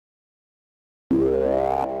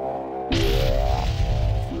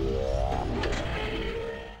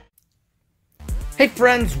Hey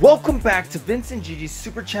friends, welcome back to Vince and Gigi's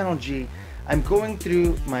Super Channel G. I'm going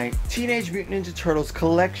through my Teenage Mutant Ninja Turtles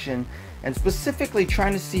collection and specifically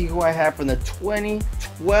trying to see who I have from the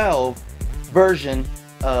 2012 version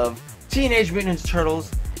of Teenage Mutant Ninja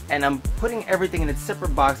Turtles, and I'm putting everything in its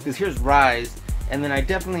separate box because here's Rise, and then I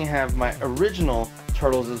definitely have my original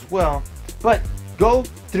Turtles as well. But go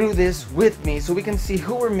through this with me so we can see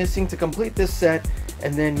who we're missing to complete this set,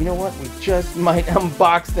 and then you know what, we just might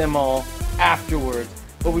unbox them all afterwards.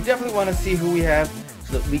 But we definitely want to see who we have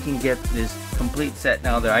so that we can get this complete set.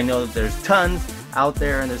 Now that I know that there's tons out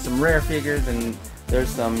there and there's some rare figures and there's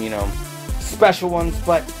some, you know, special ones,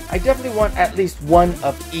 but I definitely want at least one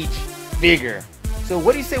of each figure. So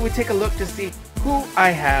what do you say we take a look to see who I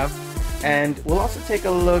have, and we'll also take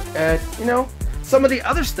a look at, you know, some of the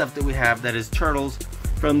other stuff that we have that is Turtles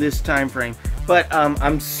from this time frame. But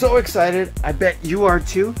I'm so excited. I bet you are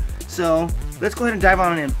too. So let's go ahead and dive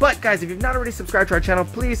on in. But guys, if you've not already subscribed to our channel,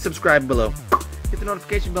 please subscribe below. Hit the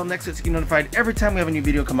notification bell next to it so you get notified every time we have a new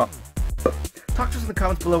video come up. Talk to us in the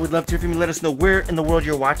comments below. We'd love to hear from you. Let us know where in the world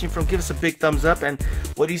you're watching from. Give us a big thumbs up. And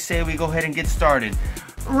what do you say we go ahead and get started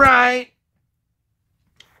right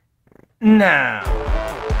now?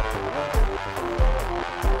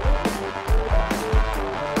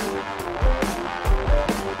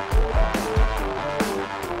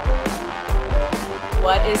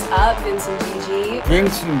 What is up, Vince and Gigi?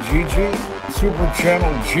 Vince and Gigi, Super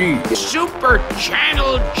Channel G. Super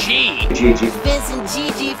Channel G. Gigi. Vince and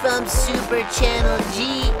Gigi from Super Channel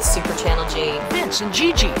G. Super Channel G. Vince and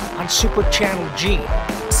Gigi on Super Channel G.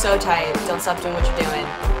 So tight. Don't stop doing what you're doing.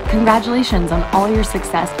 Congratulations on all your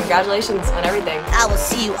success. Congratulations on everything. I will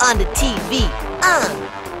see you on the TV on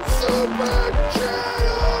Super Channel G.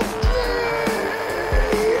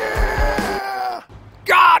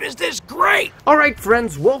 God, is this great! Alright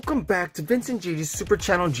friends, welcome back to Vince and Gigi's Super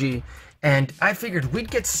Channel G, and I figured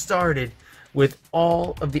we'd get started with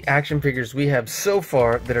all of the action figures we have so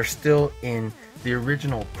far that are still in the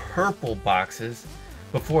original purple boxes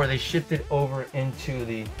before they shifted over into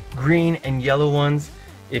the green and yellow ones.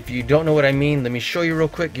 If you don't know what I mean, let me show you real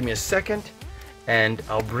quick. Give me a second and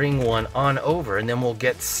I'll bring one on over and then we'll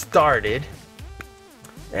get started.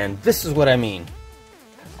 And this is what I mean.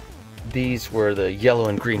 These were the yellow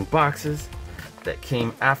and green boxes that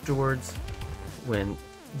came afterwards when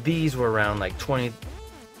these were around like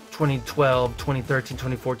 2012, 2013,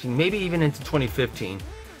 2014, maybe even into 2015.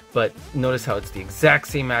 But notice how it's the exact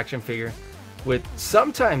same action figure with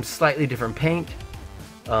sometimes slightly different paint,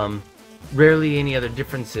 rarely any other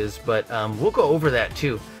differences, but we'll go over that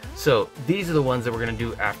too. So these are the ones that we're going to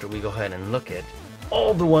do after we go ahead and look at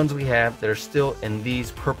all the ones we have that are still in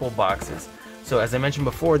these purple boxes. So as I mentioned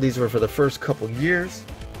before, these were for the first couple years,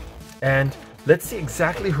 and let's see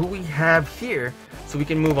exactly who we have here so we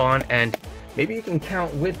can move on, and maybe you can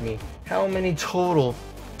count with me how many total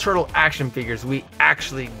turtle action figures we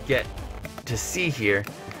actually get to see here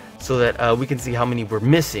so that we can see how many we're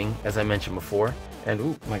missing, as I mentioned before. And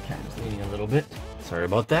ooh, my camera's leaning a little bit, sorry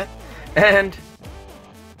about that. And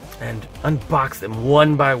unbox them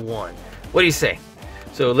one by one. What do you say?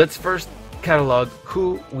 So let's first catalog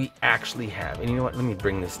who we actually have, and you know what, let me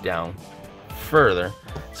bring this down further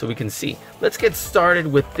so we can see. Let's get started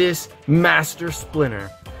with this Master Splinter,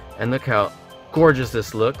 and look how gorgeous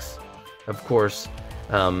this looks. Of course,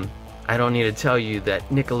 I don't need to tell you that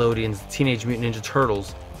Nickelodeon's Teenage Mutant Ninja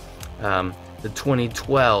Turtles, the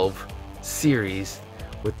 2012 series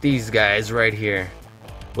with these guys right here,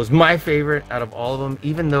 was my favorite out of all of them.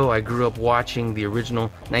 Even though I grew up watching the original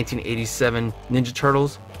 1987 Ninja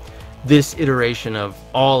Turtles, this iteration of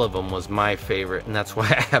all of them was my favorite, and that's why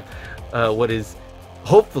I have what is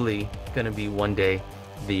hopefully going to be one day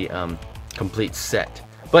the complete set.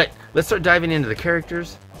 But let's start diving into the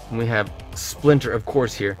characters. And we have Splinter, of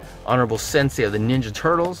course, here, Honorable Sensei of the Ninja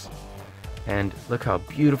Turtles. And look how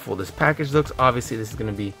beautiful this package looks. Obviously, this is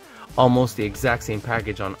going to be almost the exact same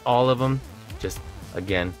package on all of them. Just,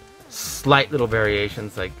 again, slight little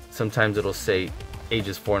variations. Like sometimes it'll say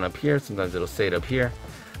ages 4 and up here. Sometimes it'll say it up here.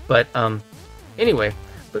 But anyway,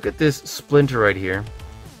 look at this Splinter right here.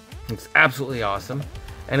 It's absolutely awesome.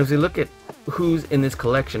 And as we look at who's in this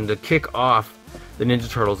collection to kick off the Ninja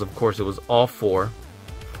Turtles, of course, it was all 4.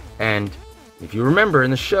 And if you remember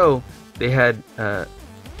in the show, they had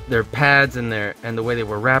their pads and the way they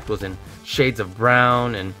were wrapped was in shades of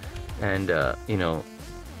brown and you know,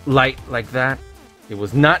 light like that. It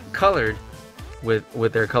was not colored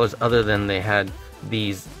with their colors other than they had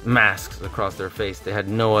these masks across their face. They had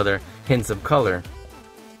no other hints of color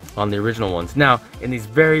on the original ones. Now, in these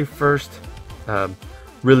very first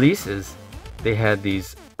releases, they had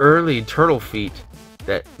these early turtle feet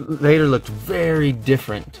that later looked very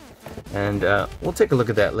different. And we'll take a look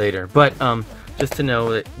at that later. But just to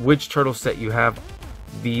know that which turtle set you have,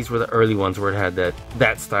 these were the early ones where it had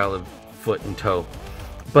that style of foot and toe.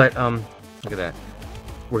 But look at that.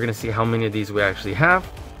 We're going to see how many of these we actually have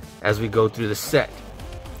as we go through the set.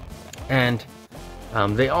 And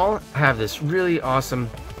they all have this really awesome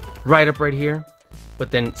write-up right here.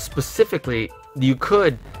 But then specifically, you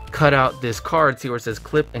could cut out this card, see where it says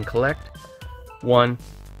clip and collect. One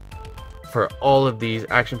for all of these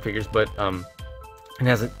action figures, but it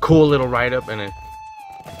has a cool little write-up and an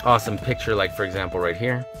awesome picture, like for example right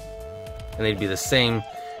here. And they'd be the same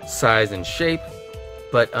size and shape,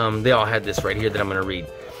 but they all had this right here that I'm going to read.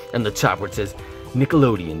 And the top where it says,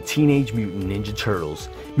 Nickelodeon Teenage Mutant Ninja Turtles,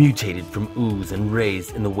 mutated from ooze and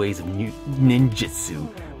raised in the ways of ninjutsu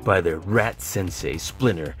by their rat sensei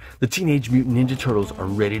Splinter, the Teenage Mutant Ninja Turtles are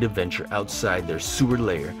ready to venture outside their sewer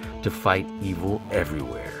lair to fight evil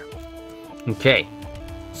everywhere. Okay,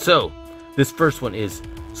 so this first one is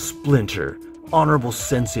Splinter, honorable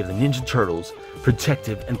sensei of the Ninja Turtles,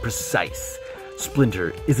 protective and precise.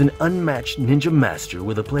 Splinter is an unmatched ninja master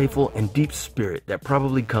with a playful and deep spirit that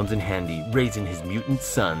probably comes in handy raising his mutant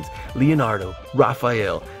sons, Leonardo,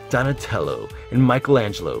 Raphael, Donatello, and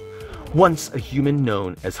Michelangelo. Once a human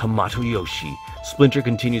known as Hamato Yoshi, Splinter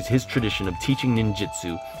continues his tradition of teaching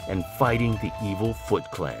ninjutsu and fighting the evil Foot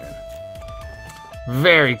Clan.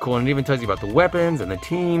 Very cool, and it even tells you about the weapons and the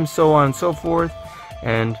team, so on and so forth.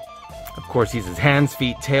 And of course, he uses hands,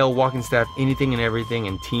 feet, tail, walking staff, anything and everything,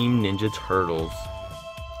 and Team Ninja Turtles.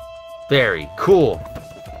 Very cool.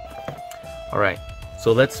 Alright,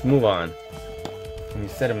 so let's move on. Let me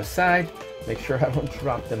set them aside, make sure I don't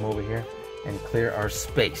drop them over here, and clear our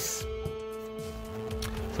space.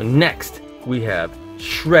 So next, we have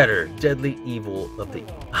Shredder, deadly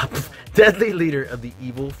leader of the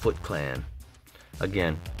evil Foot Clan.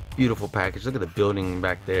 Again, beautiful package. Look at the building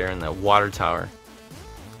back there and that water tower.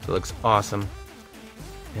 So it looks awesome.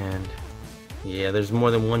 And yeah, there's more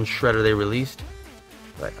than one Shredder they released.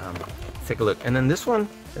 But let's take a look. And then this one,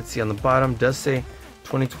 let's see, on the bottom does say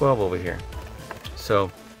 2012 over here.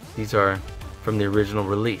 So these are from the original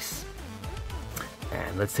release.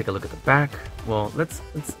 And let's take a look at the back. Well, let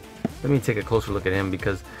me take a closer look at him,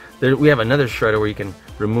 because we have another Shredder where you can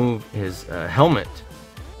remove his helmet,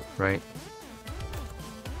 right?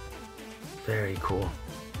 Very cool.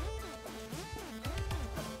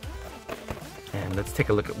 And let's take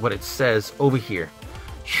a look at what it says over here.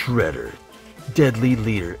 Shredder, deadly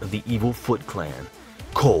leader of the evil Foot Clan.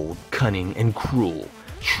 Cold, cunning, and cruel,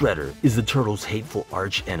 Shredder is the Turtles' hateful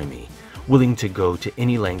arch-enemy, willing to go to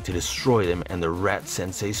any length to destroy them and their rat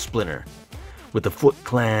sensei Splinter. With the Foot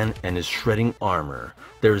Clan and his shredding armor,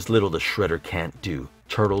 there is little the Shredder can't do.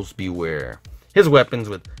 Turtles beware. His weapons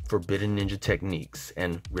with forbidden ninja techniques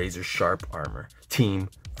and razor-sharp armor. Team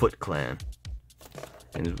Foot Clan.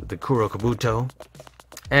 And the Kuro Kabuto.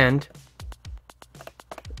 And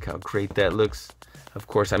look how great that looks. Of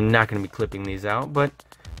course, I'm not going to be clipping these out, but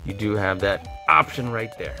you do have that option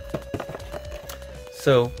right there.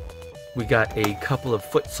 So we got a couple of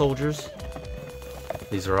foot soldiers.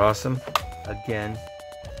 These are awesome. Again,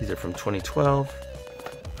 these are from 2012,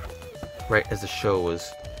 right as the show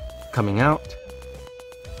was coming out,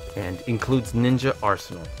 and includes Ninja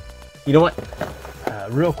Arsenal. You know what?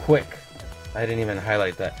 Real quick, I didn't even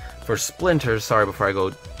highlight that. For Splinter, sorry, before I go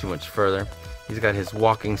too much further, he's got his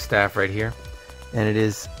walking staff right here, and it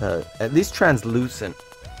is at least translucent,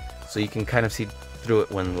 so you can kind of see through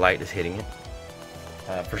it when light is hitting it.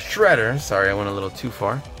 For Shredder, sorry, I went a little too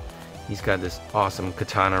far. He's got this awesome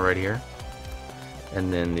katana right here,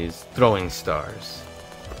 and then these throwing stars.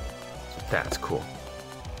 So that's cool.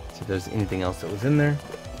 See if there's anything else that was in there.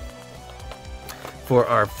 For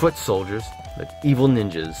our foot soldiers, the evil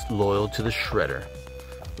ninjas loyal to the Shredder,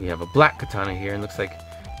 we have a black katana here, and looks like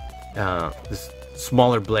this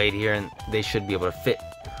smaller blade here, and they should be able to fit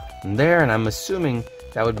in there, and I'm assuming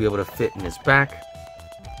that would be able to fit in his back.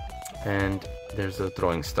 And there's the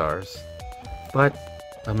throwing stars. But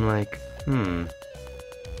I'm like,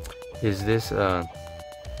 is this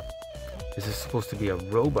supposed to be a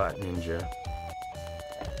robot ninja?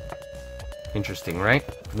 Interesting, right?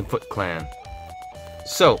 From the Foot Clan.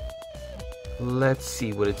 So let's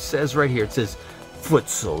see what it says right here. It says, Foot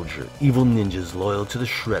Soldier, evil ninjas loyal to the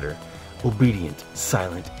Shredder, obedient,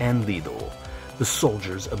 silent, and lethal. The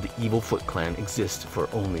soldiers of the evil Foot Clan exist for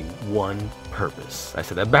only one purpose. I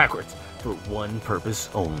said that backwards. For one purpose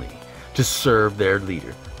only. To serve their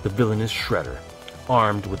leader, the villainous Shredder.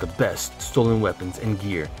 Armed with the best stolen weapons and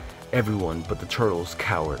gear, everyone but the Turtles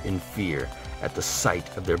cower in fear at the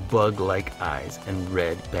sight of their bug-like eyes and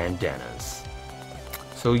red bandanas.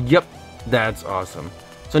 So yep, that's awesome.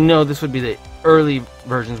 So no, this would be the early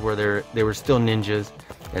versions where they were still ninjas,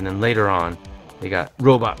 and then later on they got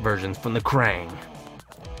robot versions from the Krang.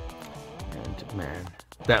 And man,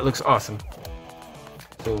 that looks awesome.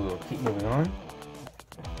 So we'll keep moving on.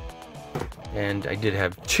 And I did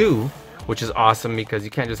have 2, which is awesome because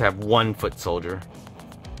you can't just have 1 foot soldier.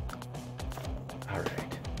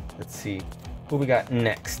 Alright, let's see what we got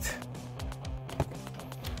next.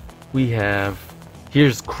 We have,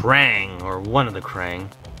 here's Krang, or one of the Krang.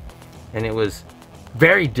 And it was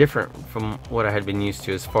very different from what I had been used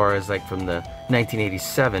to as far as like from the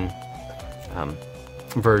 1987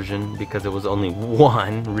 version, because it was only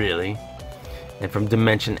 1 really. And from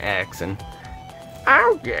Dimension X, and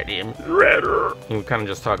I'll get him later. He would kind of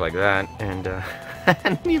just talk like that, and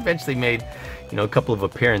and he eventually made, you know, a couple of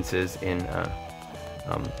appearances in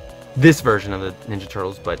this version of the Ninja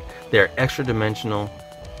Turtles, but they're extra dimensional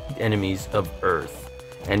enemies of Earth.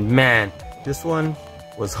 And man, this one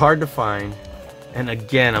was hard to find, and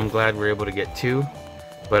again, I'm glad we're able to get 2,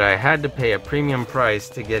 but I had to pay a premium price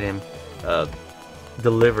to get him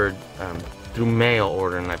delivered through mail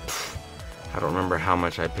order, and I don't remember how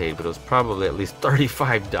much I paid, but it was probably at least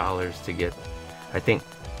 $35 to get. I think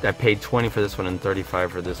I paid 20 for this one and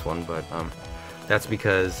 35 for this one, but that's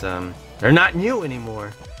because they're not new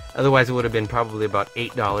anymore. Otherwise, it would have been probably about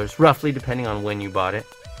 $8, roughly, depending on when you bought it.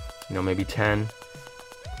 You know, maybe 10.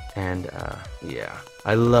 And yeah,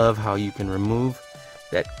 I love how you can remove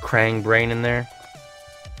that Krang brain in there,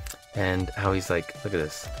 and how he's like, look at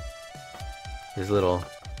this, his little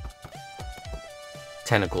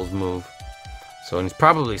tentacles move. So, and he's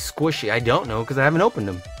probably squishy. I don't know because I haven't opened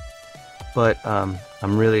them. But I'm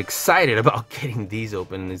really excited about getting these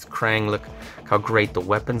open. These Krang, look how great the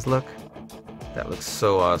weapons look. That looks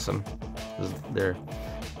so awesome. They're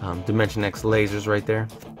Dimension X lasers right there.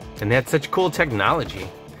 And they had such cool technology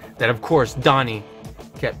that, of course, Donnie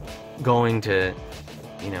kept going to,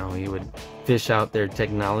 you know, he would fish out their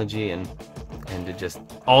technology and to just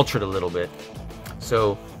alter it a little bit.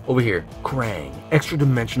 So, over here, Krang, extra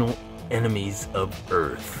dimensional enemies of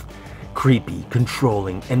Earth. Creepy,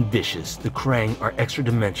 controlling, and vicious, the Krang are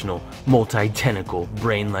extra-dimensional, multi-tentacle,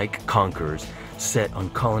 brain-like conquerors set on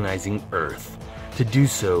colonizing Earth. To do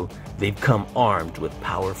so, they've come armed with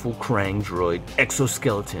powerful Krang droid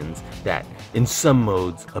exoskeletons that, in some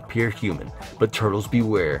modes, appear human. But turtles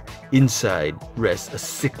beware, inside rests a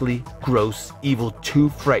sickly, gross, evil too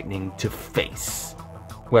frightening to face.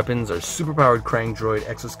 Weapons are superpowered Krang droid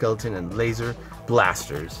exoskeleton and laser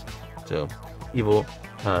blasters. So, evil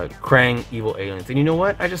Krang, evil aliens. And you know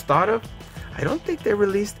what I just thought of? I don't think they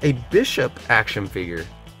released a Bishop action figure.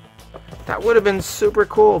 That would have been super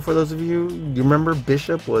cool for those of you remember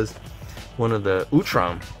Bishop was one of the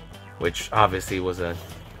Utrom, which obviously was a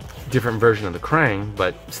different version of the Krang,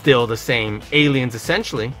 but still the same aliens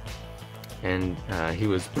essentially. And he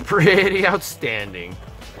was pretty outstanding.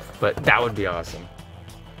 But that would be awesome.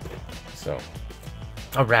 So,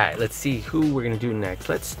 alright, let's see who we're going to do next.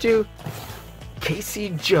 Let's do Casey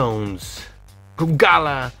Jones.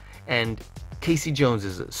 Gugala. And Casey Jones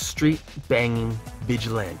is a street-banging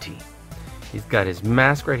vigilante. He's got his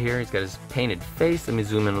mask right here. He's got his painted face. Let me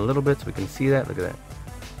zoom in a little bit so we can see that. Look at that.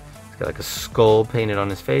 He's got like a skull painted on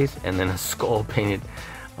his face, and then a skull painted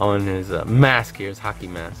on his mask here, his hockey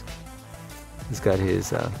mask. He's got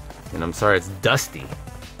his, and I'm sorry, it's dusty.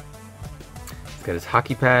 He's got his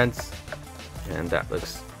hockey pads. And that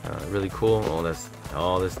looks really cool. All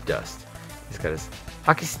this dust. He's got his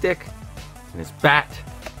hockey stick and his bat.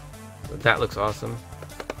 So that looks awesome.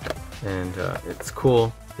 And it's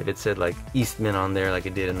cool if it said like Eastman on there, like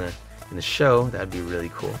it did in the show. That'd be really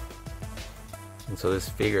cool. And so this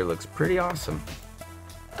figure looks pretty awesome.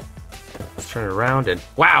 Let's turn it around, and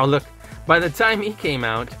wow! Look, by the time he came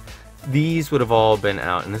out, these would have all been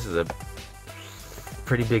out, and this is a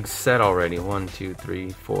pretty big set already. 1, 2, 3,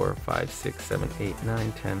 4, 5, 6, 7, 8,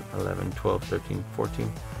 9, 10, 11, 12, 13,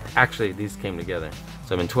 14. Actually, these came together.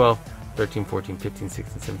 So I'm in 12, 13, 14, 15,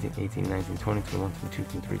 16, 17, 18, 19, 20, 21, 22,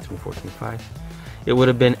 23, 24, 25. It would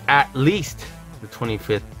have been at least the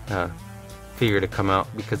 25th figure to come out,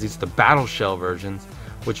 because it's the Battle Shell versions,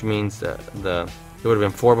 which means it would have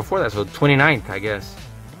been 4 before that, so 29th, I guess.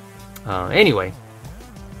 Anyway,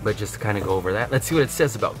 but just to kind of go over that, let's see what it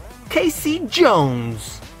says about Casey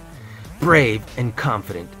Jones. Brave and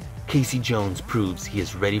confident, Casey Jones proves he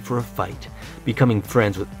is ready for a fight. Becoming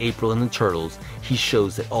friends with April and the Turtles, he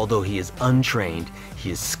shows that although he is untrained,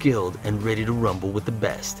 he is skilled and ready to rumble with the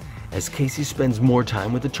best. As Casey spends more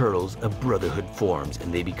time with the Turtles, a brotherhood forms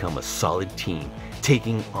and they become a solid team,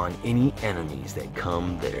 taking on any enemies that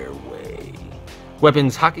come their way.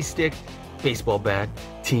 Weapons: hockey stick, baseball bat,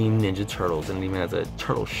 Team Ninja Turtles, and it even has a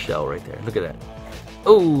turtle shell right there. Look at that.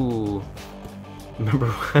 Oh,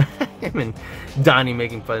 remember him and Donnie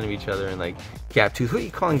making fun of each other and like Gaptooth. Who are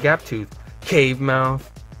you calling Gaptooth? Cave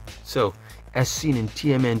Mouth. So, as seen in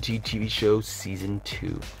TMNT TV show season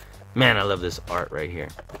 2. Man, I love this art right here.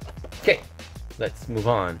 Okay, let's move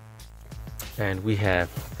on. And we have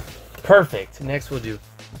perfect. Next we'll do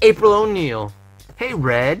April O'Neil. Hey,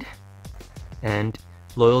 Red. And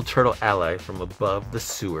loyal turtle ally from above the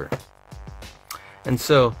sewer. And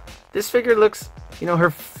so this figure looks, you know,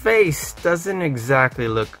 her face doesn't exactly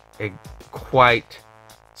look quite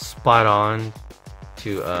spot on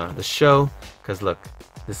to the show, because look,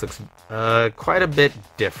 this looks quite a bit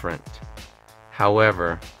different.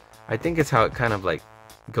 However, I think it's how it kind of like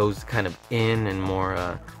goes kind of in and more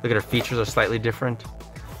look at her features are slightly different,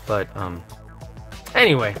 but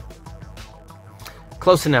anyway,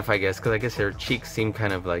 close enough, I guess, because I guess her cheeks seem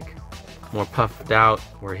kind of like more puffed out,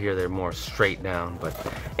 where here they're more straight down. But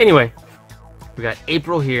anyway, we got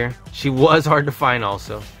April here. She was hard to find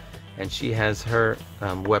also, and she has her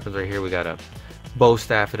weapons right here. We got a bow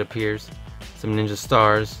staff, it appears, some ninja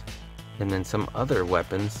stars, and then some other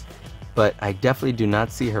weapons, but I definitely do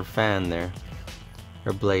not see her fan there,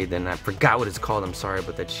 her blade, and I forgot what it's called, I'm sorry,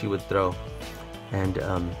 but that she would throw, and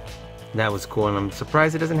that was cool, and I'm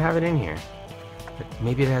surprised it doesn't have it in here.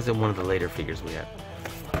 Maybe it has it in one of the later figures we have.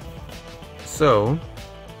 So,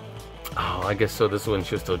 oh, I guess so. This one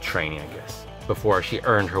she was still training, I guess, before she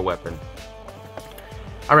earned her weapon.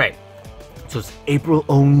 All right, so it's April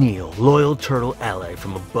O'Neil, loyal turtle ally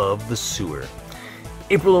from above the sewer.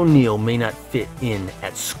 April O'Neil may not fit in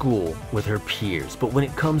at school with her peers, but when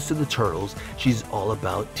it comes to the turtles, she's all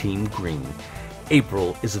about Team Green.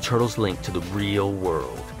 April is the turtles' link to the real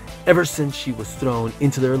world. Ever since she was thrown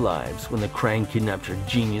into their lives when the Krang kidnapped her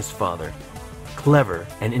genius father. Clever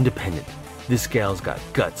and independent, this gal's got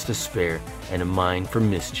guts to spare and a mind for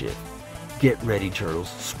mischief. Get ready, turtles.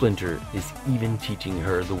 Splinter is even teaching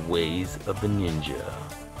her the ways of the ninja.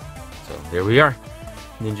 So there we are.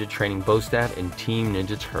 Ninja training bow staff and Team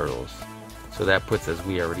Ninja Turtles. So that puts us,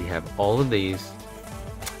 we already have all of these.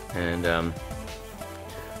 And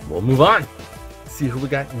we'll move on. See who we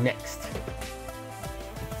got next.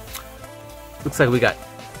 Looks like we got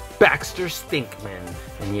Baxter Stinkman.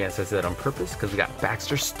 And yes, I said that on purpose because we got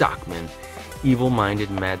Baxter Stockman,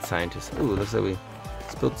 evil-minded mad scientist. Ooh, looks like we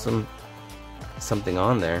spilled something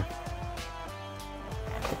on there.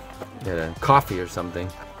 Got a coffee or something.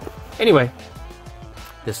 Anyway,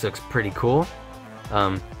 this looks pretty cool.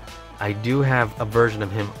 I do have a version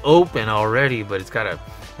of him open already, but it's got a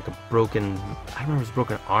broken, I don't remember if it's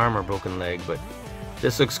broken arm or broken leg, but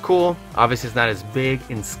this looks cool. Obviously it's not as big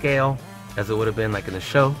in scale as it would have been like in the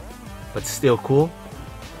show, but still cool.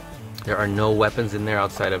 There are no weapons in there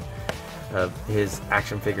outside of his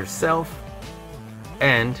action figure self,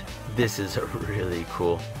 and this is a really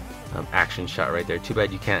cool action shot right there. Too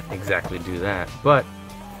bad you can't exactly do that, but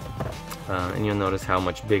and you'll notice how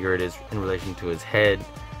much bigger it is in relation to his head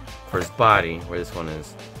for his body, where this one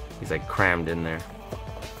is, he's like crammed in there.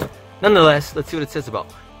 Nonetheless, let's see what it says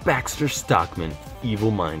about Baxter Stockman,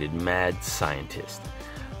 evil-minded mad scientist.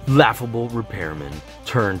 Laughable repairman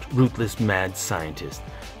turned ruthless mad scientist.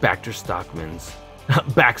 Baxter Stockman's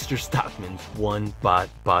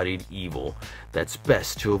one-bodied evil that's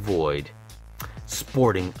best to avoid.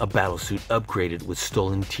 Sporting a battlesuit upgraded with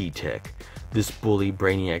stolen T-Tech, this bully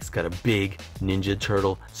Brainiac's got a big Ninja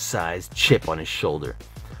Turtle-sized chip on his shoulder.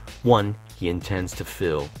 One he intends to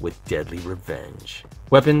fill with deadly revenge.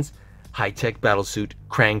 Weapons, high-tech battlesuit,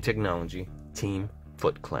 Krang technology, Team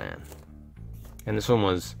Foot Clan. And this one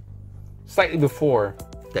was slightly before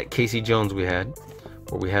that Casey Jones we had,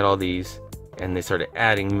 where we had all these, and they started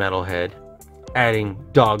adding Metalhead, adding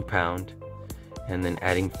Dog Pound, and then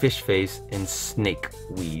adding Fish Face and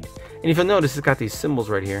Snakeweed. And if you'll notice, it's got these symbols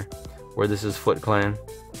right here, where this is Foot Clan,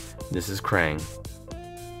 this is Krang.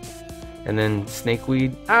 And then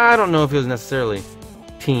Snakeweed, I don't know if it was necessarily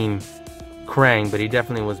Team Krang, but he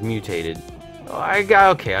definitely was mutated.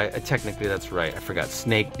 Technically that's right. I forgot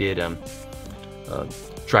Snake did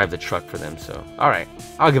drive the truck for them, so alright,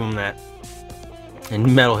 I'll give him that. And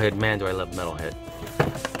Metalhead, man, do I love Metalhead.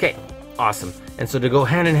 Okay, awesome. And so to go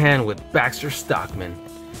hand in hand with Baxter Stockman,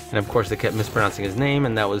 and of course they kept mispronouncing his name,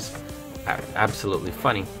 and that was absolutely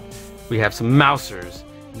funny. We have some Mousers,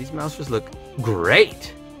 and these Mousers look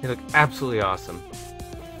great. They look absolutely awesome.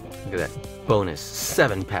 Look at that bonus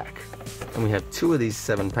 7-pack. And we have 2 of these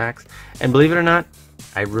 7-packs. And believe it or not,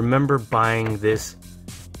 I remember buying this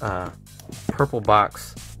purple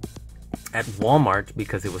box at Walmart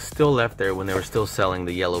because it was still left there when they were still selling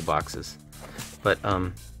the yellow boxes. But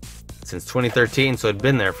since 2013, so it'd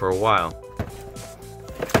been there for a while.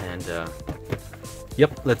 And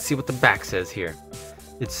yep, let's see what the back says here.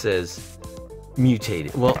 It says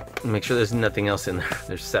mutated. Well, make sure there's nothing else in there.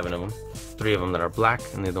 There's 7 of them. 3 of them that are black,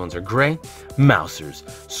 and the other ones are gray. Mousers,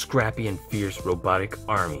 scrappy and fierce robotic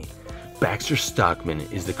army. Baxter Stockman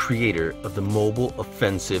is the creator of the mobile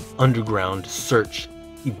offensive underground search,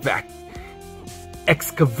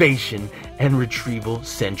 excavation, and retrieval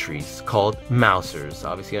sentries called Mousers.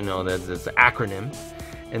 Obviously, I know that's an acronym.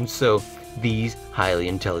 And so these highly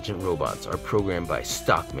intelligent robots are programmed by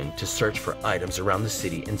Stockman to search for items around the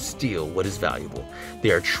city and steal what is valuable.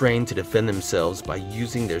 They are trained to defend themselves by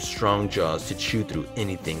using their strong jaws to chew through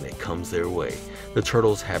anything that comes their way. The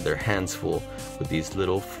turtles have their hands full with these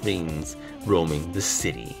little fiends roaming the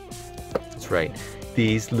city. That's right,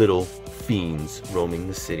 these little fiends roaming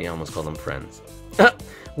the city. I almost call them friends.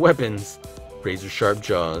 Weapons, razor sharp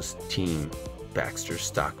jaws, Team Baxter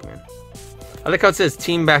Stockman. I like how it says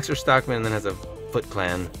Team Baxter Stockman and then has a Foot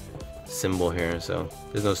Clan symbol here. So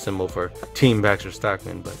there's no symbol for Team Baxter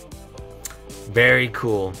Stockman, but very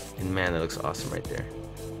cool. And man, that looks awesome right there.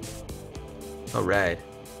 All right.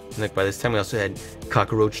 And like by this time we also had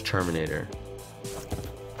Cockroach Terminator.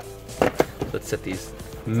 Let's set these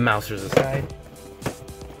Mousers aside.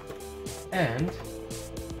 And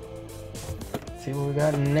see what we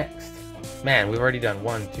got next. Man, we've already done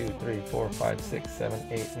 1, 2, 3, 4, 5, 6, 7,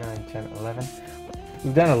 8, 9, 10, 11.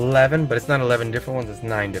 We've done 11, but it's not 11 different ones, it's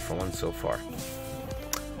 9 different ones so far.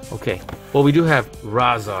 Okay, well we do have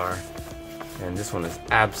Razar, and this one is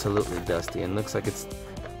absolutely dusty, and looks like it's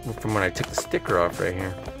from when I took the sticker off right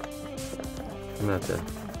here. I'm gonna have to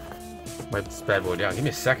wipe this bad boy down. Give me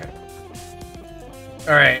a second.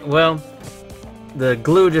 Alright, well, the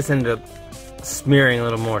glue just ended up smearing a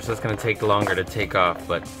little more, so it's gonna take longer to take off,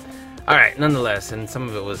 but alright, nonetheless, and some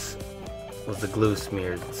of it was the glue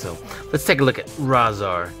smeared. So let's take a look at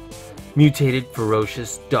Razar, mutated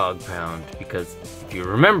ferocious dog pound, because if you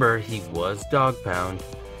remember, he was dog pound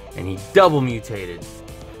and he double mutated,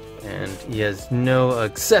 and he has no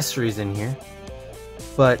accessories in here,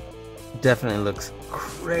 but definitely looks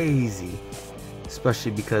crazy,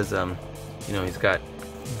 especially because you know, he's got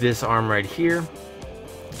this arm right here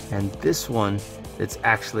and this one that's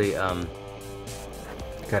actually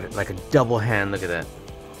got it like a double hand. Look at that.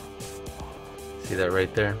 See that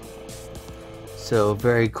right there? So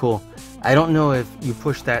very cool. I don't know if you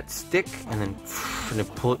push that stick and then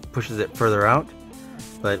it pushes it further out,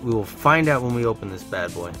 but we will find out when we open this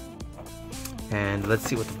bad boy. And let's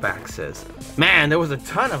see what the back says. Man, there was a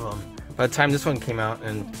ton of them by the time this one came out,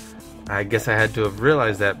 and I guess I had to have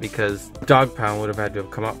realized that because Dog Pound would have had to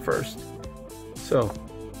have come out first. So,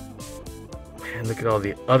 man, look at all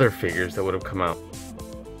the other figures that would have come out.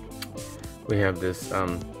 We have this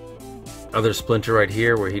other Splinter right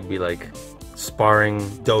here where he'd be like sparring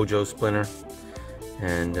Dojo Splinter,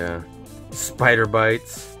 and Spider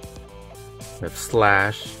Bites. We have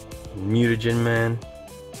Slash, Mutagen Man.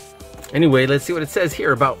 Anyway, let's see what it says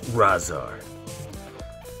here about Razar.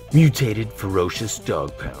 Mutated ferocious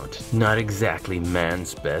dog pound, not exactly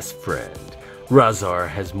man's best friend. Razar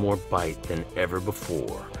has more bite than ever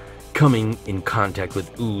before. Coming in contact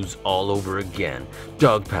with ooze all over again,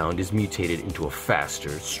 Dog Pound is mutated into a faster,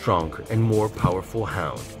 stronger, and more powerful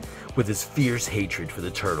hound. With his fierce hatred for the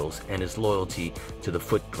turtles and his loyalty to the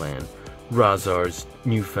Foot Clan, Razar's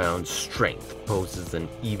newfound strength poses an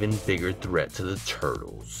even bigger threat to the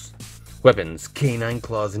turtles. Weapons, canine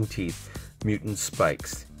claws and teeth, mutant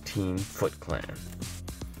spikes, Team Foot Clan.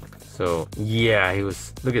 So yeah, he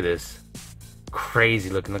was, look at this, crazy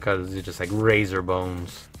looking. Look how this is just like razor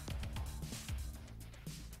bones.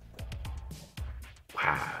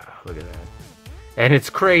 Wow, look at that. And it's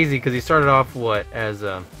crazy because he started off what, as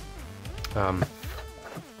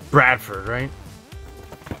Bradford, right?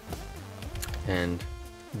 And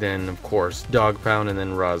then of course Dog Pound, and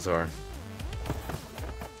then Razar.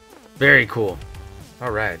 Very cool.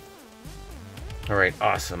 All right,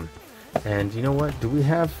 awesome. And you know what? Do we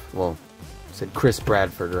have? Well, I said Chris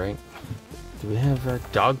Bradford, right? Do we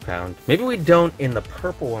have Dog Pound? Maybe we don't in the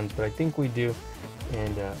purple ones, but I think we do.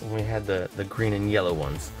 And when we had the green and yellow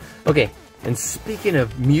ones. Okay, and speaking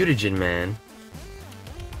of Mutagen Man,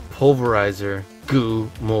 Pulverizer, Goo,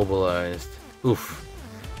 Mobilized. Oof.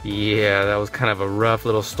 Yeah, that was kind of a rough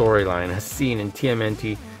little storyline. As seen in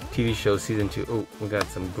TMNT TV show season 2. Oh, we got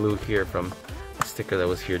some glue here from a sticker that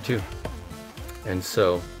was here too. And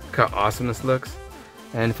so, look how awesome this looks.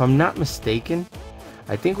 And if I'm not mistaken,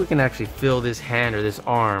 I think we can actually fill this hand or this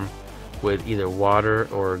arm with either water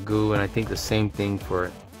or goo, and I think the same thing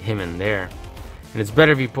for him in there. And it's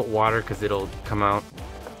better if you put water because it'll come out,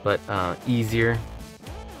 but easier.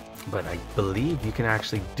 but I believe you can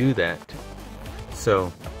actually do that.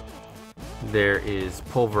 So there is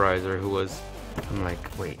Pulverizer, who was, I'm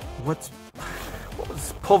like, wait, what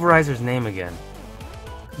was Pulverizer's name again?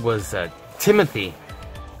 Was Timothy.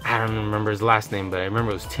 I don't remember his last name, but I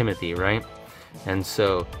remember it was Timothy, right? And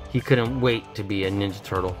so he couldn't wait to be a Ninja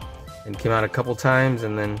Turtle, and came out a couple times,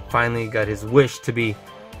 and then finally got his wish to be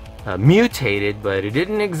mutated, but it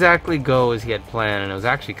didn't exactly go as he had planned, and it was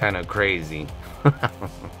actually kind of crazy.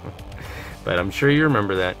 But I'm sure you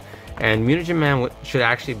remember that. And Mutagen Man should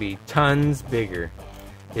actually be tons bigger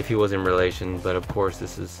if he was in relation, but of course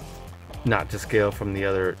this is not to scale from the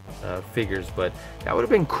other figures, but that would have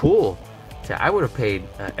been cool. I would have paid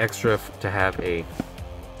extra to have a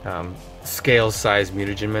scale size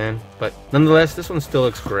Mutagen Man, but nonetheless this one still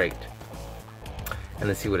looks great. And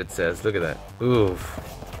let's see what it says. Look at that. Oof.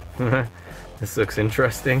 This looks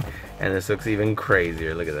interesting, and this looks even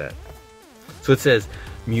crazier. Look at that. So it says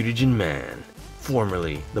Mutagen Man,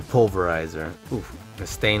 formerly the Pulverizer, oof, a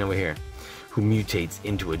stain over here, who mutates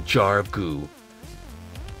into a jar of goo,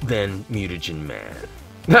 then Mutagen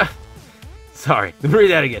Man. Sorry, let me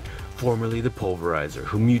read that again. Formerly the Pulverizer,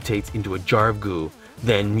 who mutates into a jar of goo,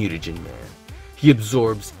 then Mutagen Man. He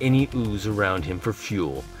absorbs any ooze around him for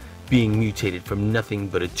fuel, being mutated from nothing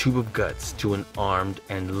but a tube of guts to an armed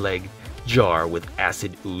and legged jar with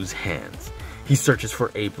acid ooze hands. He searches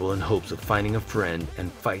for April in hopes of finding a friend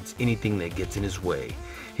and fights anything that gets in his way.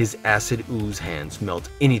 His acid ooze hands melt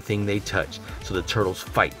anything they touch, so the turtles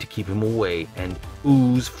fight to keep him away and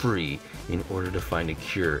ooze free in order to find a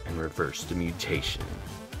cure and reverse the mutation.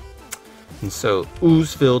 And so,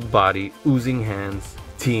 ooze-filled body, oozing hands,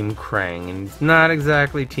 Team Krang. And it's not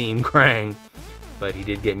exactly Team Krang, but he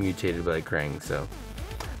did get mutated by Krang, so.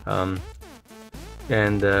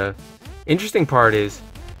 Interesting part is,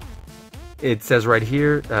 it says right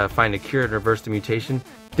here, find a cure and reverse the mutation.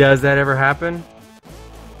 Does that ever happen?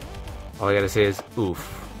 All I gotta say is,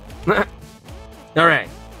 oof. Alright,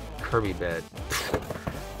 Kirby bed.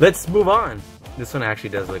 Let's move on. This one actually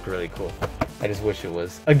does look really cool. I just wish it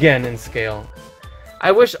was, again, in scale.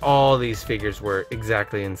 I wish all these figures were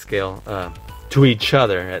exactly in scale, to each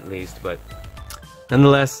other at least, but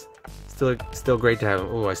nonetheless, still great to have them.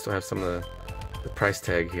 Oh, I still have some of the price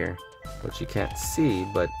tag here, which you can't see,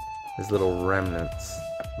 but there's little remnants.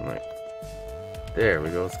 Like, there we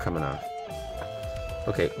go, it's coming off.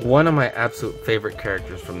 Okay, one of my absolute favorite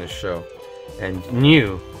characters from this show, and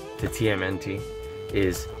new to TMNT,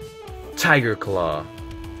 is Tiger Claw,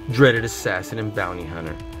 dreaded assassin and bounty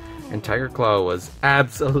hunter. And Tiger Claw was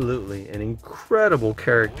absolutely an incredible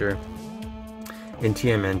character in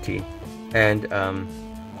TMNT. And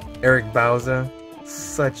Eric Bauza,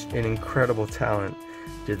 such an incredible talent,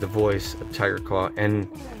 did the voice of Tiger Claw, and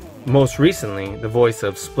most recently the voice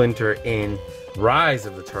of Splinter in Rise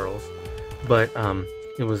of the Turtles. But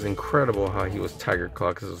it was incredible how he was Tiger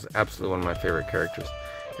Claw, because it was absolutely one of my favorite characters.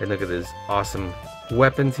 And look at his awesome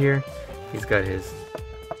weapons here. He's got his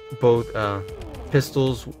both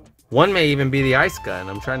pistols. One may even be the ice gun.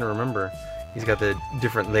 I'm trying to remember. He's got the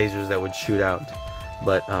different lasers that would shoot out.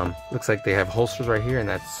 But looks like they have holsters right here, and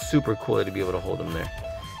that's super cool to be able to hold them there.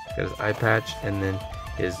 He's got his eye patch, and then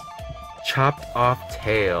his chopped off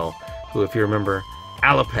tail, who, if you remember,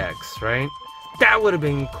 Alopex, right? That would have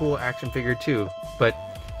been a cool action figure too. But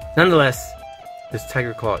nonetheless, this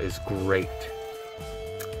Tiger Claw is great.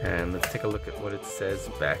 And let's take a look at what it says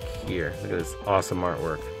back here. Look at this awesome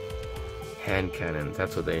artwork. Hand cannons,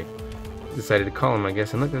 that's what they decided to call them, I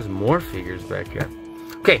guess. And look, there's more figures back here.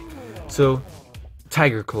 Okay, so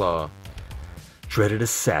Tiger Claw, dreaded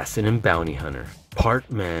assassin and bounty hunter, part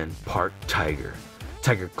man, part tiger.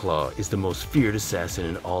 Tiger Claw is the most feared assassin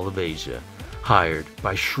in all of Asia. Hired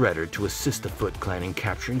by Shredder to assist the Foot Clan in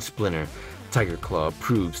capturing Splinter, Tiger Claw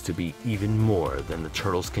proves to be even more than the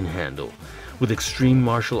Turtles can handle. With extreme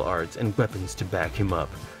martial arts and weapons to back him up,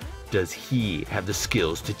 does he have the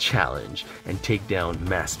skills to challenge and take down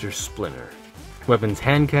Master Splinter? Weapons,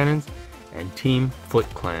 hand cannons, and Team Foot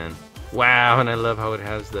Clan. Wow, and I love how it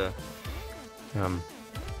has the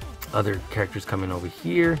other characters coming over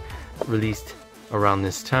here, released around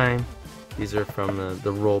this time. These are from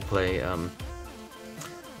the roleplay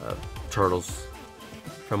Turtles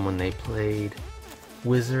from when they played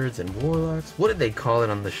Wizards and Warlocks. What did they call it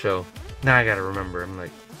on the show? Now I gotta remember. I'm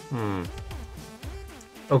like,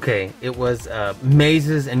 Okay, it was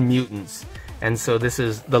Mazes and Mutants. And so this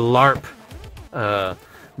is the LARP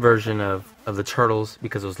version of the Turtles,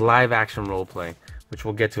 because it was live action roleplay, which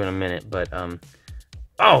we'll get to in a minute. But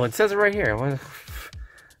oh, it says it right here.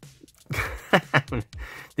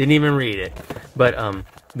 Didn't even read it. But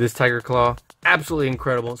this Tiger Claw Absolutely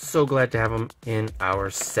incredible. So glad to have him in our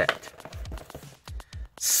set.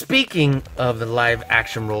 Speaking of the live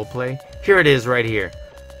action roleplay, here it is right here.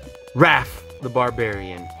 Raph the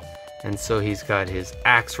Barbarian. And so he's got his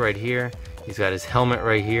axe right here. He's got his helmet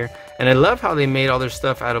right here. And I love how they made all their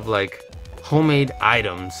stuff out of like homemade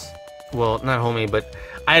items. Well, not homemade, but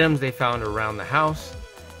items they found around the house.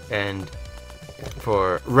 And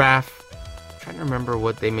for Raph, I'm trying to remember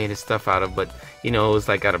what they made his stuff out of, but you know, it was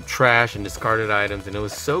like out of trash and discarded items, and it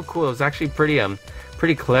was so cool. It was actually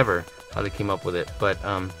pretty clever how they came up with it. But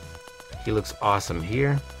he looks awesome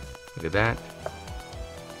here. Look at that.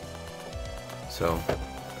 So,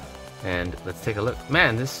 and let's take a look.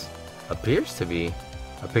 Man, this appears to be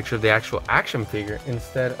a picture of the actual action figure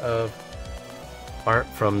instead of art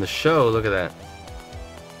from the show. Look at that.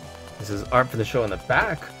 This is art from the show in the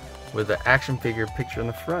back with the action figure picture in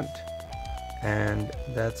the front. And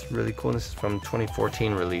that's really cool. This is from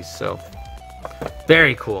 2014 release, so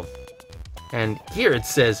very cool. And here it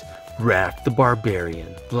says Raph the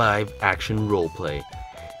Barbarian live action roleplay,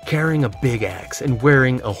 carrying a big axe and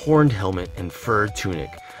wearing a horned helmet and fur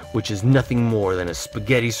tunic, which is nothing more than a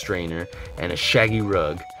spaghetti strainer and a shaggy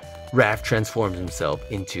rug. Raph transforms himself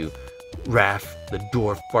into Raph the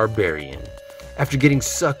Dwarf Barbarian. After getting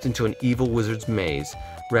sucked into an evil wizard's maze,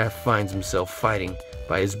 Raph finds himself fighting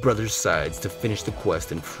by his brother's sides to finish the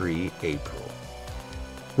quest and free April.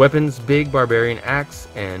 Weapons: big barbarian axe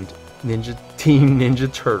and Team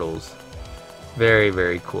Ninja Turtles. Very,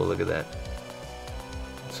 very cool. Look at that.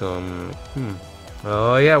 So,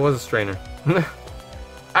 oh yeah, it was a strainer.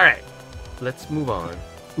 Alright, let's move on.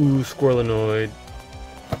 Ooh, Squirrelinoid.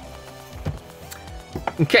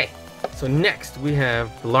 Okay, so next we have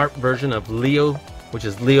the LARP version of Leo, which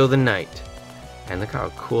is Leo the Knight. And look how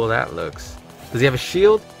cool that looks. Does he have a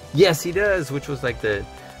shield? Yes, he does, which was like the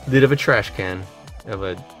lid of a trash can. Of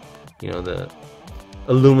a, you know, the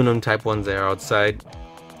aluminum type ones there outside.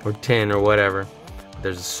 Or tin or whatever.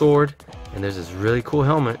 There's a sword, and there's this really cool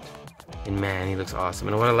helmet. And man, he looks awesome.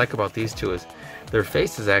 And what I like about these two is their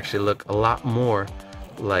faces actually look a lot more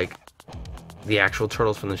like the actual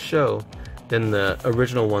turtles from the show than the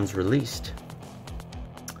original ones released.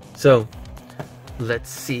 So, let's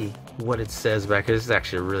see what it says back here. This is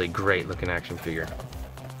actually a really great looking action figure.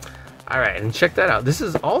 Alright, and check that out. This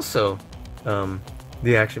is also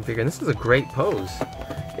the action figure, and this is a great pose.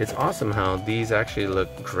 It's awesome how these actually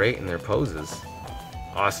look great in their poses.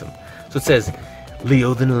 Awesome. So it says,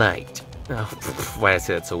 Leo the Knight. Oh, why did I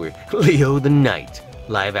say that so weird? Leo the Knight.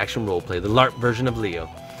 Live action roleplay, the LARP version of Leo.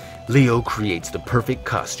 Leo creates the perfect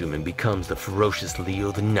costume and becomes the ferocious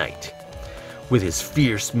Leo the Knight. With his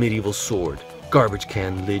fierce medieval sword, garbage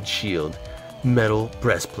can lid shield, metal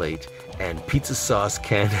breastplate, and pizza sauce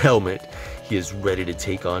can helmet, he is ready to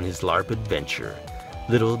take on his LARP adventure.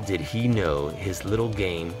 Little did he know his little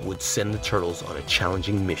game would send the turtles on a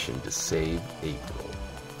challenging mission to save April.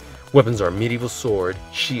 Weapons are medieval sword,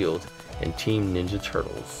 shield, and Team Ninja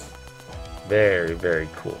Turtles. Very, very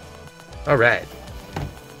cool. Alright.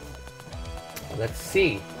 Let's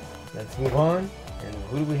see. Let's move on. And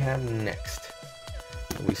who do we have next?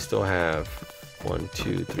 We still have 1,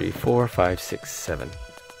 2, 3, 4, 5, 6, 7.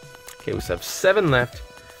 Okay, we still have 7 left.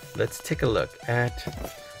 Let's take a look at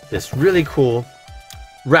this really cool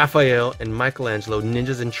Raphael and Michelangelo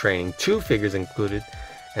Ninjas in Training. 2 figures included.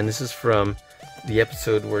 And this is from the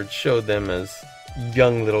episode where it showed them as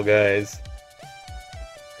young little guys.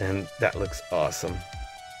 And that looks awesome.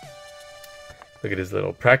 Look at his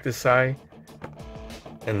little practice eye.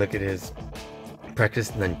 And look at his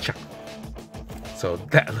practice nunchuck. So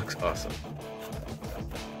that looks awesome.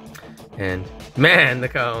 And man,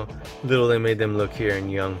 look how little they made them look here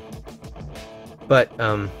and young. But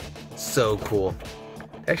so cool.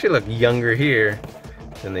 They actually look younger here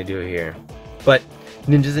than they do here. But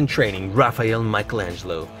Ninjas in Training, Raphael and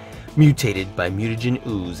Michelangelo. Mutated by mutagen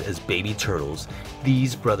ooze as baby turtles,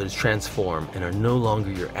 these brothers transform and are no longer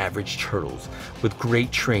your average turtles. With great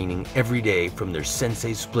training every day from their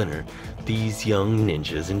sensei Splinter, these young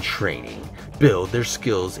ninjas in training build their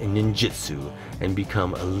skills in ninjutsu and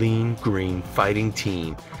become a lean, green fighting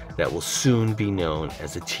team that will soon be known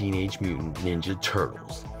as the Teenage Mutant Ninja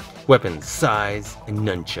Turtles. Weapons, size, and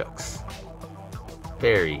nunchucks.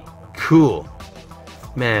 Very cool.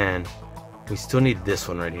 Man, we still need this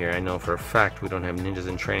one right here. I know for a fact we don't have Ninjas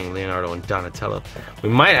in Training, Leonardo and Donatello. We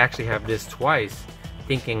might actually have this twice,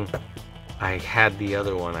 thinking I had the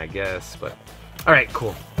other one, I guess. But alright,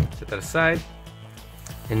 cool. Set that aside.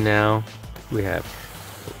 And now we have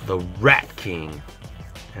the Rat King.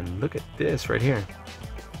 And look at this right here.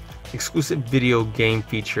 Exclusive video game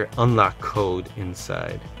feature unlock code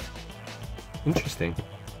inside. Interesting.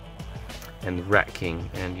 and the Rat King.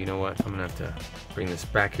 And you know what? I'm gonna have to bring this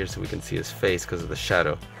back here so we can see his face because of the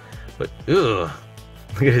shadow. But ugh,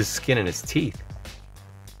 look at his skin and his teeth.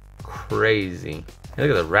 Crazy. And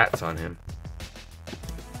look at the rats on him.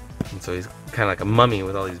 And so he's kind of like a mummy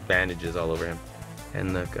with all these bandages all over him.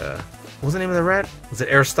 And look, what was the name of the rat? Was it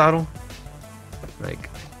Aristotle? Like,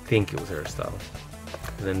 I think it was Aristotle.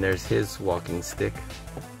 And then there's his walking stick.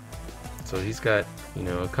 So he's got, you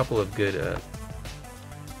know, a couple of good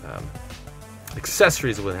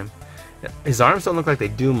accessories with him. His arms don't look like they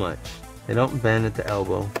do much. They don't bend at the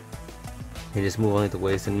elbow. They just move only at the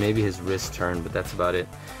waist, and maybe his wrists turn, but that's about it.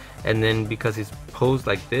 And then because he's posed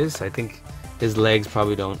like this, I think his legs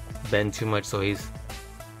probably don't bend too much, so his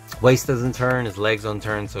waist doesn't turn, his legs don't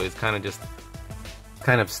turn, so he's kind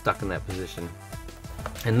of stuck in that position.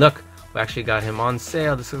 And look, we actually got him on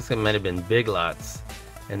sale. This looks like it might have been Big Lots,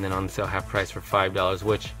 and then on sale half price for $5,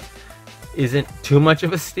 which isn't too much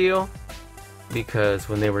of a steal, because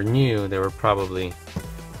when they were new, they were probably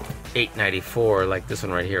 $8.94, like this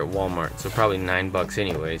one right here at Walmart. So probably $9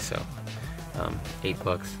 anyway, so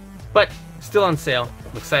 $8. But still on sale.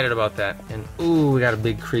 I'm excited about that. And ooh, we got a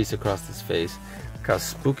big crease across his face. Look how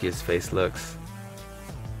spooky his face looks.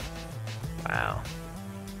 Wow.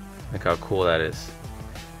 Look how cool that is.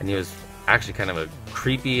 And he was actually kind of a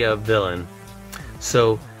creepy villain.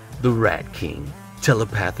 So, the Rat King,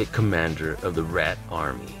 telepathic commander of the Rat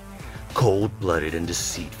Army, cold-blooded and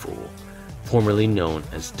deceitful, formerly known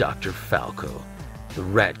as Dr. Falco, the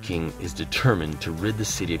Rat King is determined to rid the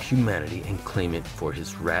city of humanity and claim it for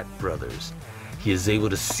his rat brothers. He is able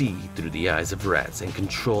to see through the eyes of rats and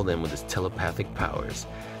control them with his telepathic powers.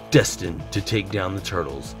 Destined to take down the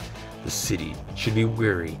turtles, the city should be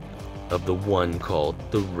wary of the one called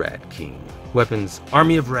the Rat King. Weapons: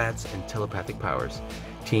 army of rats and telepathic powers.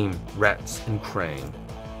 Team: Rats and Krang.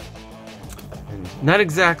 And not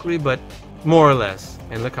exactly, but more or less.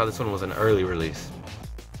 And look how this one was an early release,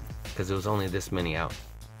 because it was only this many out.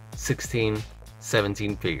 16,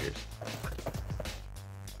 17 figures.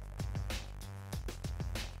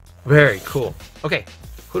 Very cool. Okay,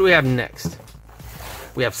 who do we have next?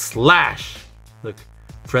 We have Slash. Look,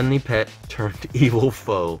 friendly pet turned evil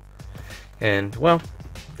foe. And, well,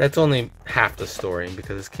 that's only half the story,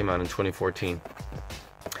 because this came out in 2014.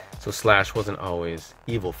 So Slash wasn't always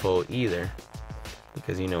evil foe either,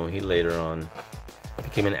 because, you know, he later on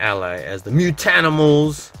became an ally as the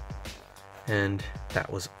Mutanimals, and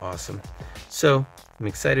that was awesome. So I'm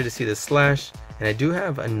excited to see the Slash, and I do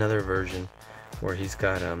have another version where he's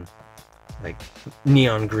got like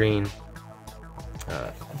neon green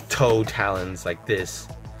toe talons like this.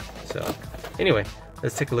 So anyway,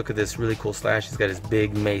 let's take a look at this really cool Slash. He's got his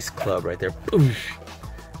big mace club right there, boosh,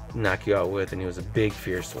 knock you out with, and he was a big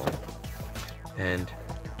fierce one. And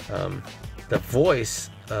the voice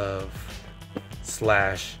of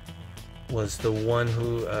Slash was the one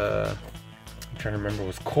who I'm trying to remember,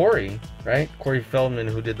 was Corey, right? Corey Feldman,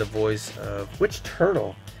 who did the voice of which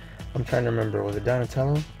turtle? I'm trying to remember. Was it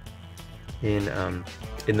Donatello? In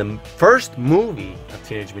the first movie of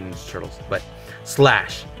Teenage Mutant Ninja Turtles. But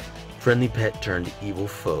Slash, friendly pet turned evil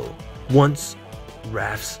foe. Once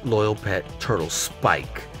Raph's loyal pet turtle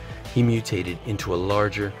Spike, he mutated into a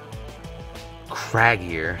larger,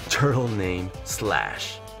 craggier turtle named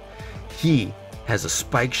Slash. He has a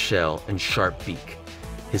spiked shell and sharp beak.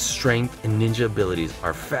 His strength and ninja abilities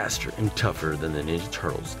are faster and tougher than the Ninja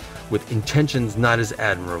Turtles. With intentions not as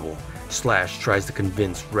admirable, Slash tries to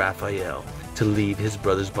convince Raphael to leave his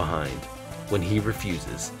brothers behind. When he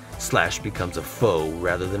refuses, Slash becomes a foe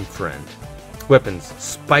rather than friend. Weapons: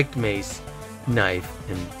 spiked mace, knife,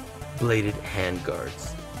 and bladed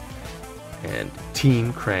handguards. And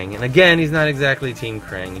Team Krang, and again, he's not exactly Team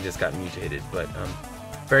Krang, he just got mutated, but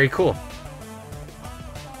very cool.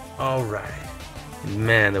 Alright.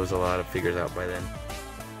 Man, there was a lot of figures out by then.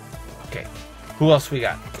 Okay, who else we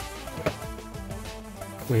got?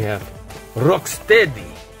 We have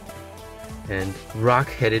Rocksteady and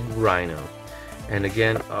Rock-Headed Rhino. And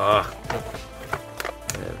again,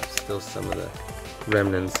 still some of the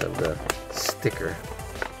remnants of the sticker.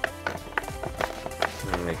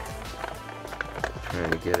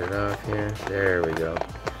 Trying to get it off here. There we go.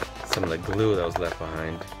 Some of the glue that was left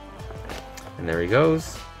behind. And there he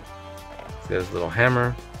goes. He's got his little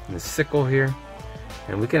hammer and his sickle here.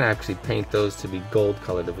 And we can actually paint those to be gold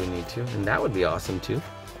colored if we need to. And that would be awesome too.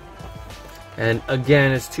 And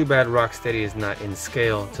again, it's too bad Rocksteady is not in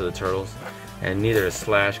scale to the Turtles. And neither is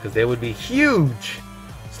Slash, because they would be huge.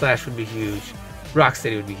 Slash would be huge.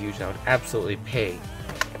 Rocksteady would be huge. And I would absolutely pay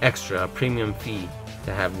extra, a premium fee,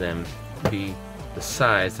 to have them be the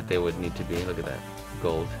size that they would need to be. Look at that,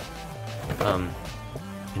 gold.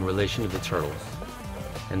 in relation to the turtles.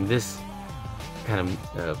 And this kind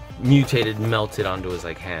of mutated, melted onto his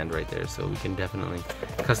like hand right there, so we can definitely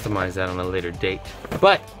customize that on a later date.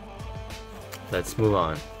 But let's move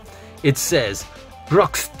on. It says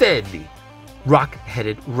Rocksteady,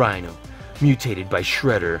 rock-headed rhino, mutated by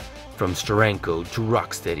Shredder from Steranko to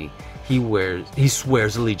Rocksteady. He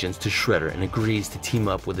swears allegiance to Shredder and agrees to team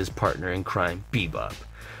up with his partner in crime, Bebop,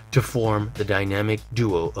 to form the dynamic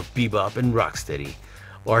duo of Bebop and Rocksteady.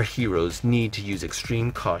 Our heroes need to use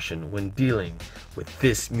extreme caution when dealing with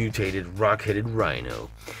this mutated rock-headed rhino.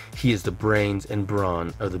 He is the brains and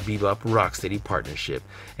brawn of the Bebop-Rocksteady partnership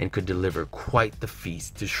and could deliver quite the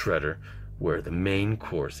feast to Shredder, where the main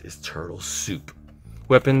course is turtle soup.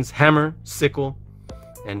 Weapons: hammer, sickle,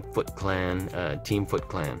 and Foot Clan, Team Foot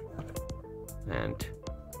Clan. And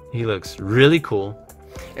he looks really cool.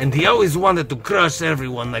 And he always wanted to crush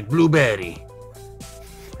everyone like Blueberry.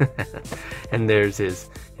 And there's his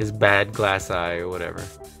bad glass eye or whatever.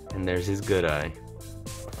 And there's his good eye.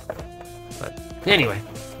 But anyway,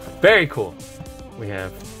 very cool. We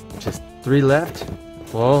have just 3 left.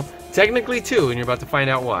 Well, technically 2, and you're about to find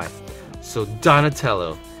out why. So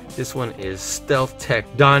Donatello. This one is Stealth Tech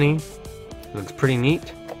Donnie. Looks pretty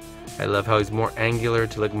neat. I love how he's more angular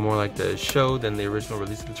to look more like the show than the original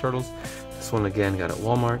release of the Turtles. This one again got at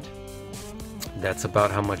Walmart. That's about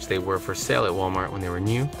how much they were for sale at Walmart when they were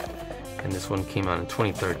new. And this one came out in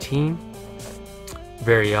 2013.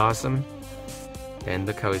 Very awesome. And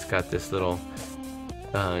look how he's got this little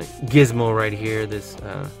gizmo right here. This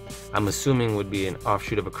I'm assuming would be an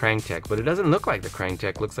offshoot of a Krang Tech, but it doesn't look like the Krang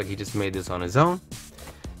Tech. Looks like he just made this on his own.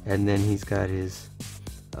 And then he's got his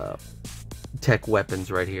tech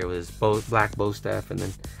weapons right here with his black bow staff, and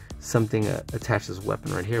then something attached to his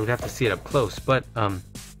weapon right here. We'd have to see it up close, but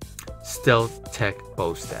Stealth Tech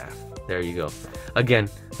bow staff. There you go. Again,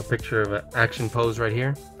 a picture of an action pose right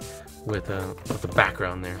here with the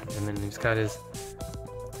background there, and then he's got his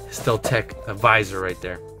Stealth Tech visor right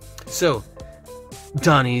there. So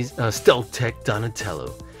Donnie's Stealth Tech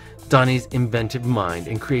Donatello. Donnie's inventive mind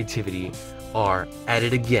and creativity are at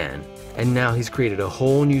it again, and now he's created a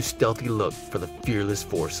whole new stealthy look for the fearless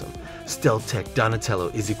foursome. Stealth Tech Donatello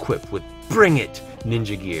is equipped with Bring It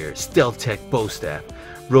ninja gear, Stealth Tech bow staff,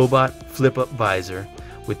 robot flip-up visor.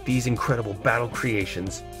 With these incredible battle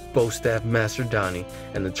creations, bow staff master Donnie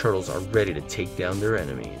and the turtles are ready to take down their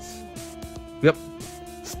enemies. Yep,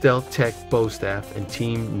 Stealth Tech bow staff and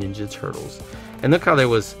Team Ninja Turtles. And look how there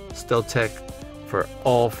was Stealth Tech for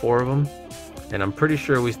all 4 of them. And I'm pretty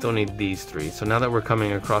sure we still need these 3. So now that we're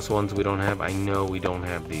coming across ones we don't have, I know we don't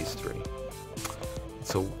have these 3.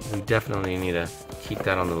 So we definitely need to keep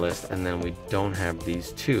that on the list. And then we don't have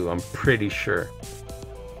these 2, I'm pretty sure.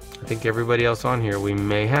 I think everybody else on here we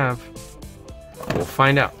may have. We'll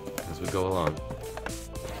find out as we go along.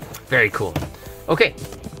 Very cool. Okay,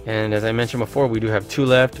 and as I mentioned before, we do have 2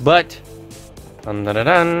 left, but dun, dun, dun,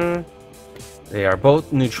 dun, they are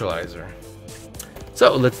both neutralizer.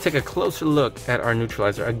 So let's take a closer look at our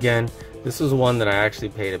neutralizer. Again, this is one that I actually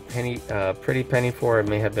paid a pretty penny for. It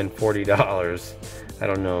may have been $40. I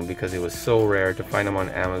don't know, because it was so rare. To find them on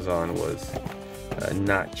Amazon was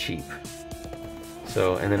not cheap.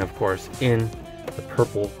 So, and then of course in the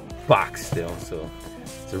purple box still, so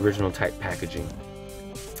it's original type packaging.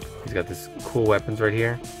 He's got this cool weapons right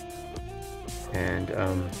here, and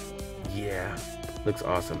yeah, looks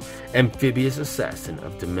awesome. Amphibious Assassin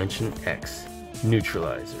of Dimension X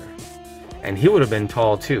Neutralizer, and he would have been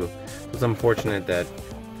tall too. It's unfortunate that,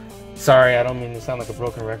 sorry, I don't mean to sound like a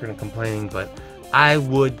broken record and complaining, but I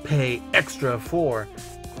would pay extra for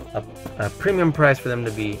a premium price for them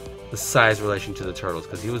to be the size relation to the turtles,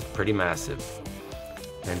 because he was pretty massive.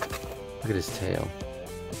 And look at his tail,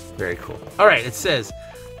 very cool. All right, it says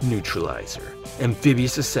Neutralizer,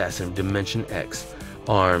 Amphibious Assassin of Dimension X,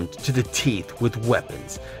 armed to the teeth with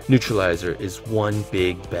weapons. Neutralizer is one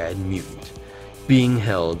big bad mutant, being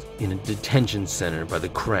held in a detention center by the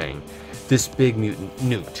Krang. This big mutant,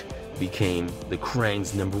 Newt, became the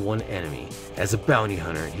Krang's #1 enemy. As a bounty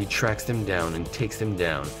hunter, he tracks them down and takes them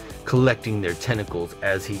down, collecting their tentacles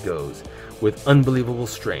as he goes. With unbelievable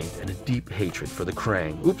strength and a deep hatred for the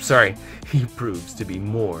Krang, he proves to be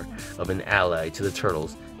more of an ally to the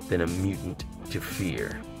turtles than a mutant to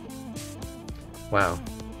fear. Wow.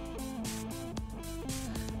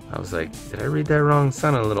 I was like, did I read that wrong?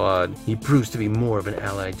 Sounded a little odd. He proves to be more of an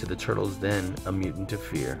ally to the turtles than a mutant to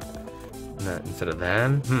fear. Instead of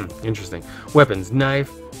than? Interesting. Weapons: knife,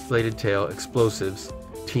 bladed tail, explosives,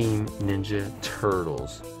 Team Ninja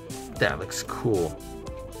Turtles. That looks cool.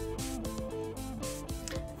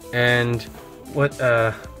 And what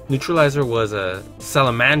Neutralizer was a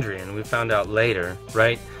salamandrian, we found out later,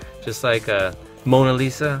 right? Just like Mona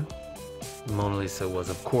Lisa. Mona Lisa was,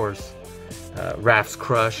 of course, Raph's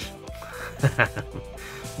crush.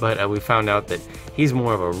 But we found out that he's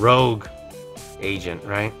more of a rogue agent,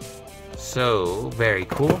 right? So, very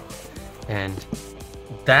cool. And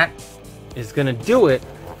that is gonna do it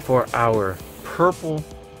for our purple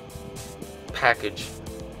package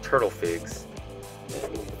turtle figs.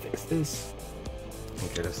 And we'll fix this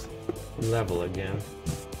and get us level again.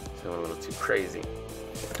 So a little too crazy.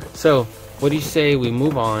 So, what do you say we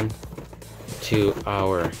move on to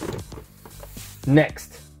our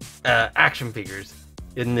next action figures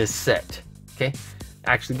in this set? Okay?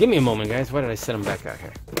 Actually, give me a moment, guys. Why did I set them back out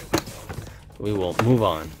here? We will move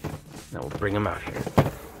on. Now we'll bring them out here.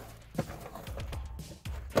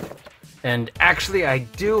 And actually, I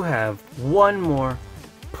do have one more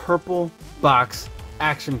purple box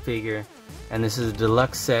action figure. And this is a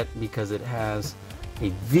deluxe set because it has a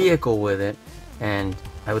vehicle with it. And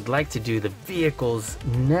I would like to do the vehicles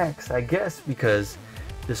next, I guess, because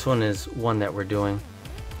this one is one that we're doing.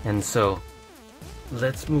 And so,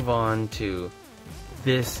 let's move on to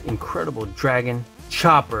this incredible dragon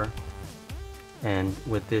chopper. And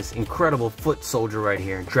with this incredible foot soldier right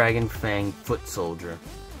here, Dragon Fang foot soldier.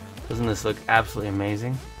 Doesn't this look absolutely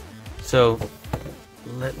amazing? So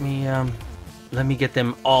let me get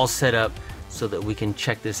them all set up so that we can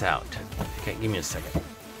check this out. Okay, give me a second.